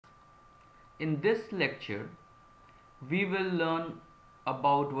In this lecture, we will learn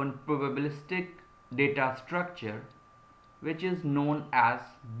about one probabilistic data structure which is known as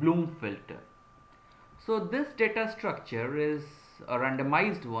Bloom filter. So this data structure is a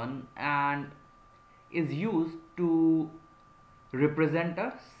randomized one and is used to represent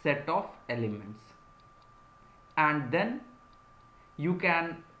a set of elements, and then you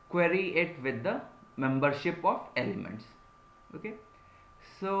can query it with the membership of elements. Okay,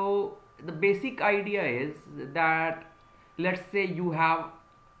 so the basic idea is that, let's say you have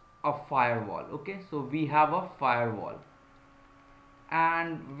a firewall. Okay, so we have a firewall,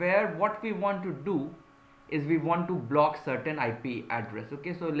 and where what we want to do is we want to block certain IP address.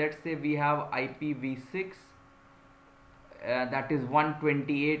 Okay, so let's say we have IPv6 that is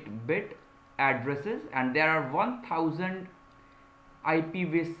 128-bit addresses, and there are 1000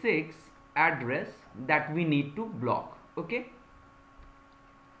 IPv6 address that we need to block. Okay,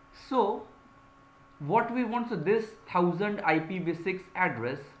 so what we want, so this 1000 IPv6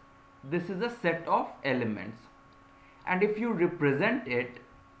 address, this is a set of elements, and if you represent it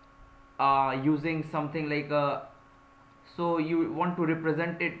using something like a, so you want to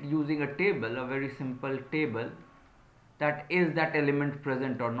represent it using a table, a very simple table, that is that element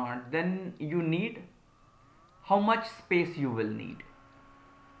present or not, then you need, how much space you will need.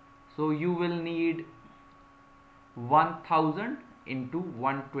 So you will need 1000 into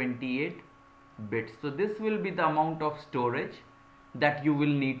 128 bits. So this will be the amount of storage that you will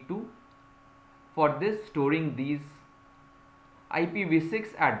need to, for this storing these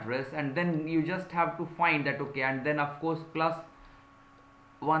IPv6 address, and then you just have to find that, okay, and then of course plus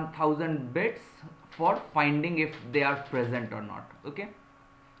 1000 bits for finding if they are present or not. Okay,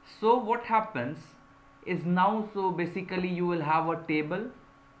 so what happens is now, so basically you will have a table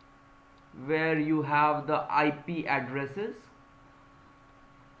where you have the IP addresses,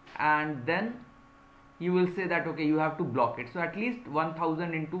 and then you will say that, okay, you have to block it. So at least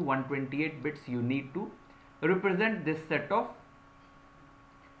 1000 into 128 bits you need to represent this set of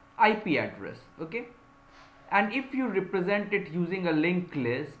IP address. Okay, and if you represent it using a linked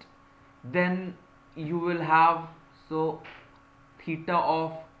list, then you will have, so theta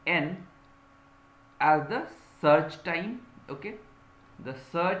of n as the search time. Okay, the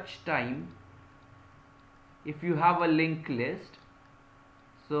search time, if you have a linked list,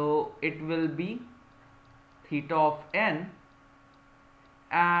 so it will be theta of n,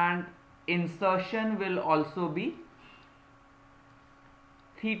 and insertion will also be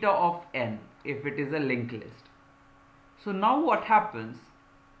theta of n if it is a linked list. So now what happens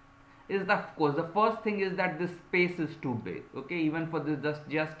is that, of course, the first thing is that this space is too big. Okay, even for this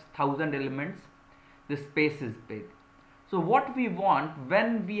just 1000 elements, the space is big. So what we want,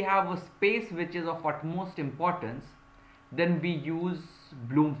 when we have a space which is of utmost importance, then we use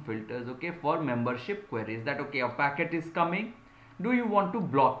Bloom filters, okay, for membership queries. That, okay, a packet is coming, do you want to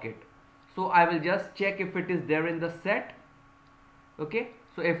block it? So I will just check if it is there in the set. Okay,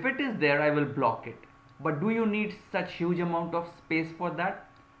 so if it is there, I will block it. But do you need such huge amount of space for that,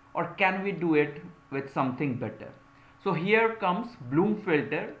 or can we do it with something better? So here comes Bloom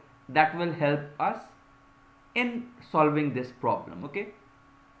filter that will help us in solving this problem. Okay,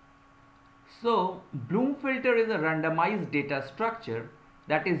 so Bloom filter is a randomized data structure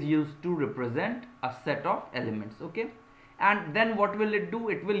that is used to represent a set of elements. Okay, and then what will it do?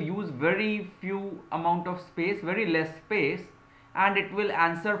 It will use very few amount of space, very less space, and it will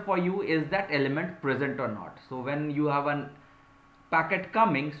answer for you, is that element present or not. So when you have a packet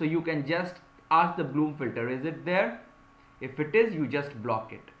coming, so you can just ask the Bloom filter, is it there? If it is, you just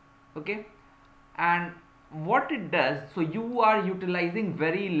block it. Okay, and what it does, so you are utilizing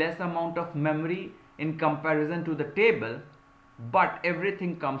very less amount of memory in comparison to the table, but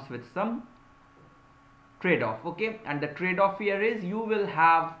everything comes with some trade-off. Okay, and the trade-off here is you will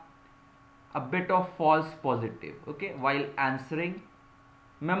have a bit of false positive, okay, while answering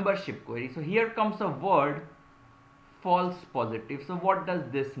membership query. So here comes a word, false positive. So what does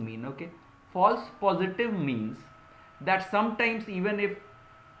this mean? Okay, false positive means that sometimes even if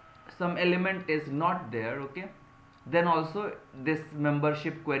some element is not there, okay, then also this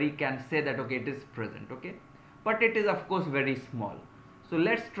membership query can say that, okay, it is present. Okay, but it is of course very small. So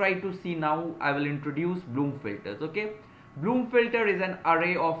let's try to see now. I will introduce Bloom filters. Okay, Bloom filter is an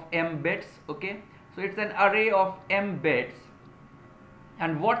array of m bits. Okay, so it's an array of m bits,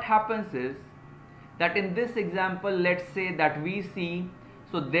 and what happens is that in this example, let's say that we see,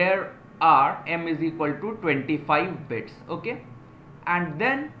 so there are m is equal to 25 bits. Okay, and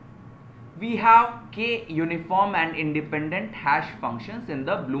then we have k uniform and independent hash functions in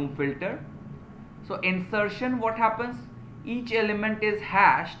the Bloom filter. So insertion, what happens? Each element is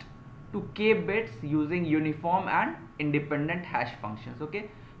hashed to k bits using uniform and independent hash functions. Okay,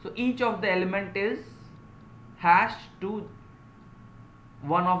 so each of the element is hashed to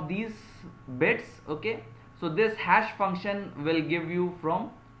one of these bits. Okay, so this hash function will give you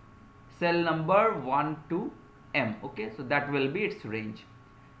from cell number 1 to m. Okay, so that will be its range,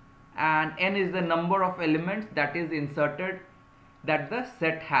 and n is the number of elements that is inserted that the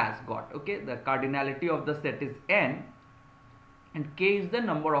set has got. Okay, the cardinality of the set is n, and k is the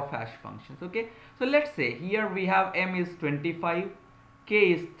number of hash functions. Okay, so let's say here we have m is 25,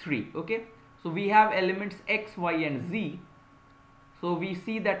 k is 3. Okay, so we have elements x, y and z. So we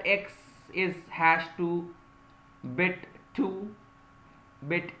see that x is hashed to bit 2,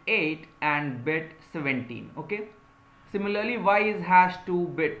 bit 8 and bit 17. Okay, similarly y is hashed to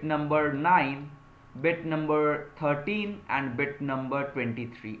bit number 9, bit number 13 and bit number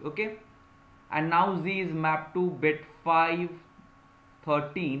 23. Okay, and now z is mapped to bit 5,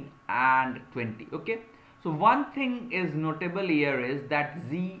 13 and 20. Okay, so one thing is notable here is that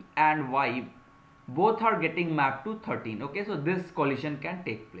z and y both are getting mapped to 13. Okay, so this collision can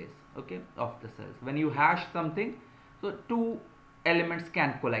take place, okay, of the cells. When you hash something, so two elements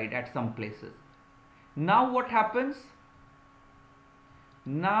can collide at some places. Now what happens?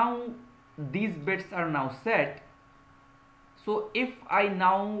 Now these bits are now set. So if I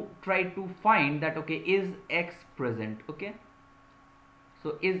now try to find that, okay, is x present? Okay,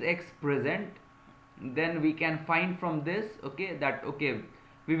 so is x present, then we can find from this, okay, that okay,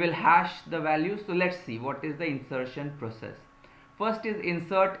 we will hash the values. So let's see what is the insertion process. First is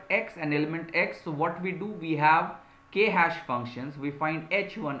insert x and element x. So what we do, we have k hash functions. We find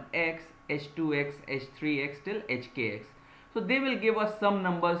h1x, h2x, h3x till hkx. So they will give us some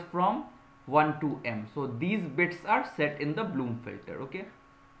numbers from 1 to m. So these bits are set in the Bloom filter. Okay,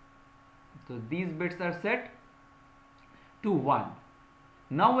 so these bits are set to 1.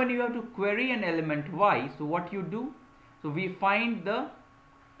 Now when you have to query an element y, so what you do, so we find the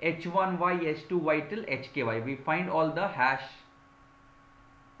h1y, h2y till hky. We find all the hash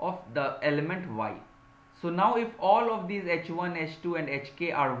of the element y. So now if all of these h1, h2 and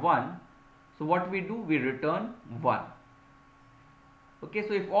hk are 1, so what we do, we return 1. Okay,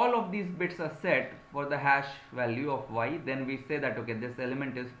 so if all of these bits are set for the hash value of y, then we say that okay, this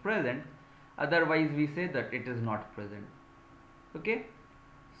element is present, otherwise we say that it is not present. Okay,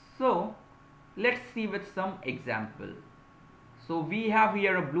 so let's see with some example. So we have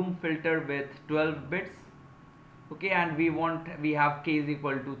here a Bloom filter with 12 bits. Okay, and we have k is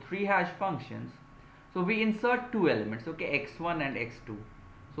equal to 3 hash functions. So we insert two elements, okay, x1 and x2.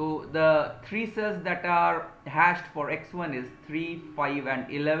 So the three cells that are hashed for x1 is 3, 5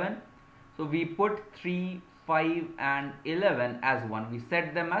 and 11. So we put 3, 5 and 11 as 1. We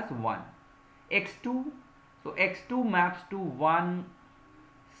set them as 1. x2, so x2 maps to 1,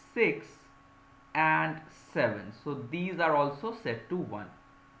 6 and 7. So these are also set to 1.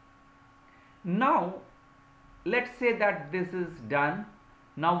 Now let's say that this is done.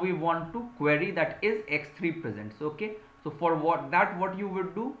 Now we want to query that is x3 present. So okay, so for what you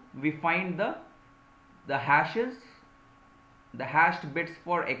would do, we find the hashes, the hashed bits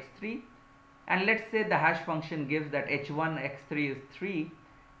for x3, and let's say the hash function gives that h1 x3 is 3,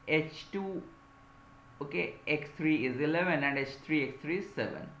 h2 okay x3 is 11 and h3 x3 is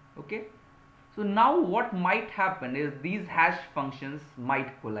 7. Okay, so now what might happen is these hash functions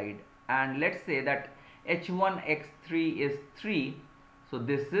might collide, and let's say that h1 x3 is 3, so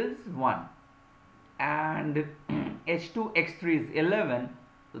this is 1, and h2 x3 is 11,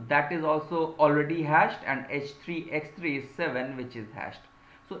 so that is also already hashed, and h3 x3 is 7, which is hashed.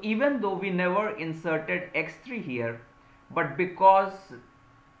 So even though we never inserted x3 here, but because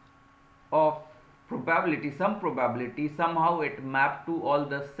of probability, some probability, somehow it mapped to all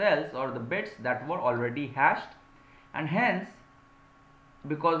the cells or the bits that were already hashed, and hence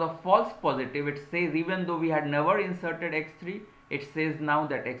because of false positive, it says even though we had never inserted x3, it says now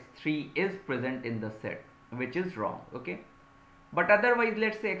that x3 is present in the set, which is wrong. Okay, but otherwise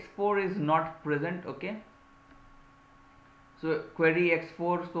let's say x4 is not present. Okay, so query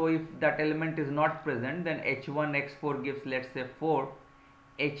x4. So if that element is not present, then h1 x4 gives, let's say, 4,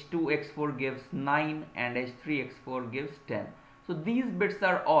 h2 x4 gives 9 and h3 x4 gives 10. So these bits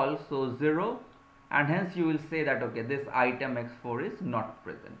are also 0, and hence you will say that okay, this item x4 is not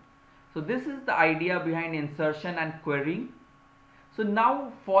present. So this is the idea behind insertion and querying. So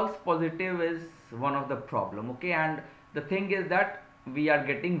now false positive is one of the problem. Okay, and the thing is that we are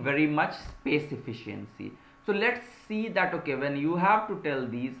getting very much space efficiency. So let's see that okay, when you have to tell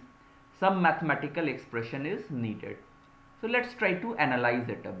these, some mathematical expression is needed. So let's try to analyze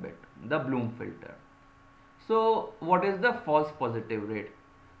it a bit, the Bloom filter. So what is the false positive rate?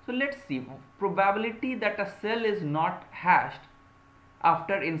 So let's see, probability that a cell is not hashed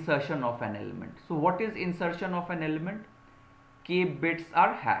after insertion of an element. So what is insertion of an element? K bits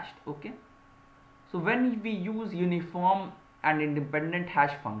are hashed. Okay. So when we use uniform and independent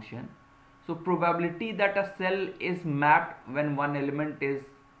hash function, so probability that a cell is mapped when one element is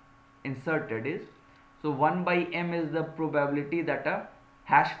inserted is, so 1 by m is the probability that a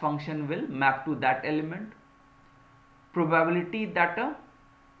hash function will map to that element. Probability that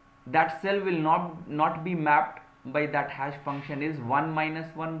that cell will not be mapped by that hash function is 1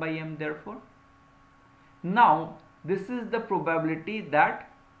 minus 1 by m therefore. Now this is the probability that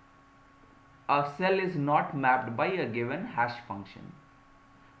a cell is not mapped by a given hash function.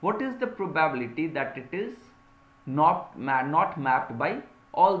 What is the probability that it is not mapped by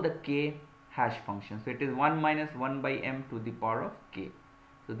all the k hash functions? So it is 1 minus 1 by m to the power of k.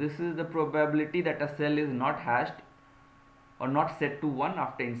 So this is the probability that a cell is not hashed or not set to 1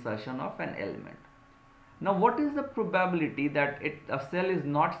 after insertion of an element. Now what is the probability that a cell is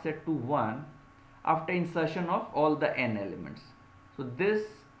not set to 1 after insertion of all the n elements? So this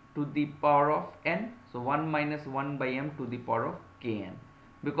to the power of n, so 1 minus 1 by m to the power of kn,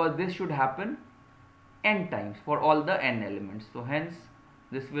 because this should happen n times for all the n elements. So hence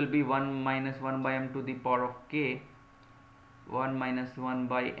this will be 1 minus 1 by m to the power of k, 1 minus 1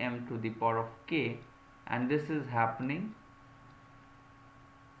 by m to the power of k, and this is happening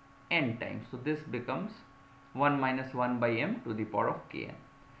n times. So this becomes 1 minus 1 by m to the power of kn.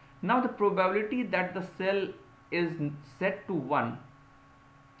 Now the probability that the cell is set to 1,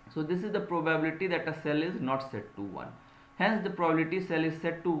 so this is the probability that a cell is not set to 1. Hence the probability cell is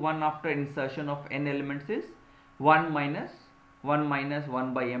set to 1 after insertion of n elements is 1 minus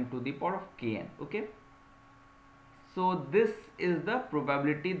 1 by m to the power of kn. Okay. So this is the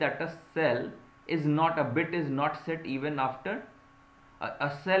probability that a cell is not, a bit is not set even after,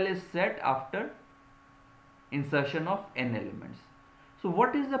 a cell is set after insertion of n elements. So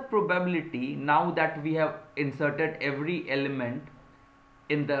what is the probability now that we have inserted every element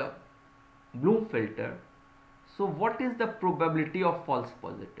in the Bloom filter? So what is the probability of false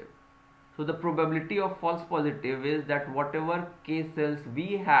positive? So the probability of false positive is that whatever k cells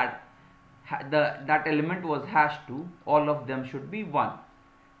we had, that element was hashed to, all of them should be 1.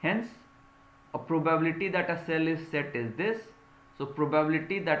 Hence a probability that a cell is set is this. So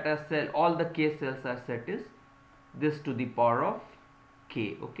probability that a cell, all the k cells are set is this to the power of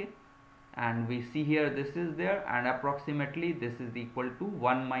k. Okay, and we see here this is there, and approximately this is equal to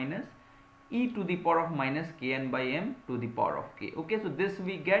 1 minus e to the power of minus kn by m to the power of k. Okay, so this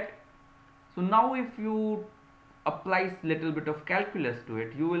we get. So now if you apply little bit of calculus to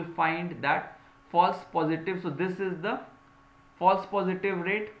it, you will find that false positive, so this is the false positive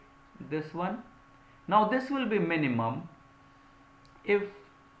rate, this one. Now this will be minimum if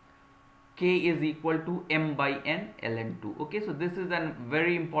k is equal to m by n ln2. Okay, so this is a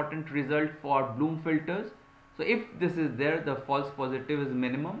very important result for Bloom filters. So if this is there, the false positive is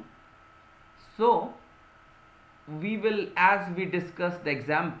minimum. So we will, as we discuss the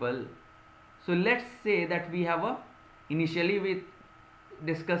example, so let's say that we have initially we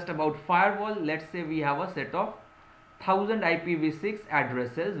discussed about firewall. Let's say we have a set of 1000 IPv6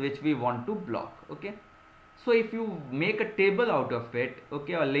 addresses which we want to block. Okay, so if you make a table out of it,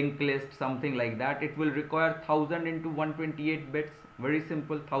 okay, a linked list, something like that, it will require 1000 into 128 bits. Very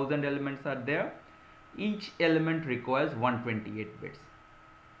simple, 1000 elements are there. Each element requires 128 bits.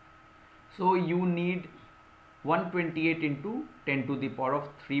 So you need 128 into 10 to the power of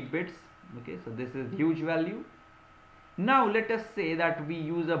 3 bits. Okay, so this is huge value. Now let us say that we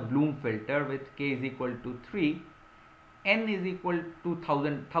use a Bloom filter with k is equal to 3, n is equal to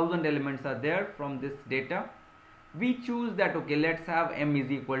 1000 elements are there from this data. We choose that, okay, let's have m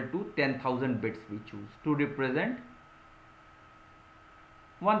is equal to 10,000 bits we choose to represent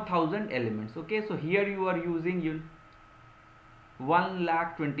 1000 elements. Okay, so here you are using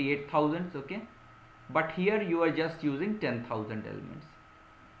 1,28,000, okay, but here you are just using 10,000 elements.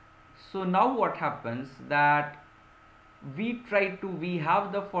 So now what happens that we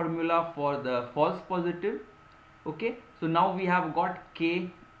have the formula for the false positive. Okay, so now we have got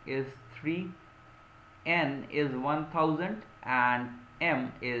k is 3, n is 1000 and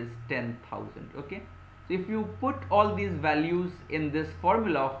m is 10,000. Okay, so if you put all these values in this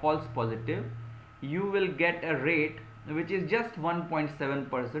formula of false positive, you will get a rate which is just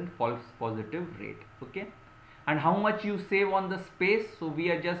 1.7% false positive rate. Okay, and how much you save on the space? So we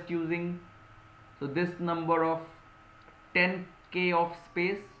are just using, so this number of 10k of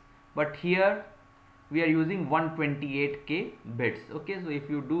space, but here we are using 128k bits. Okay, so if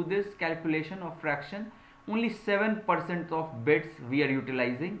you do this calculation of fraction, only 7% of bits we are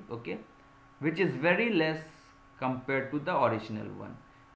utilizing, okay, which is very less compared to the original one.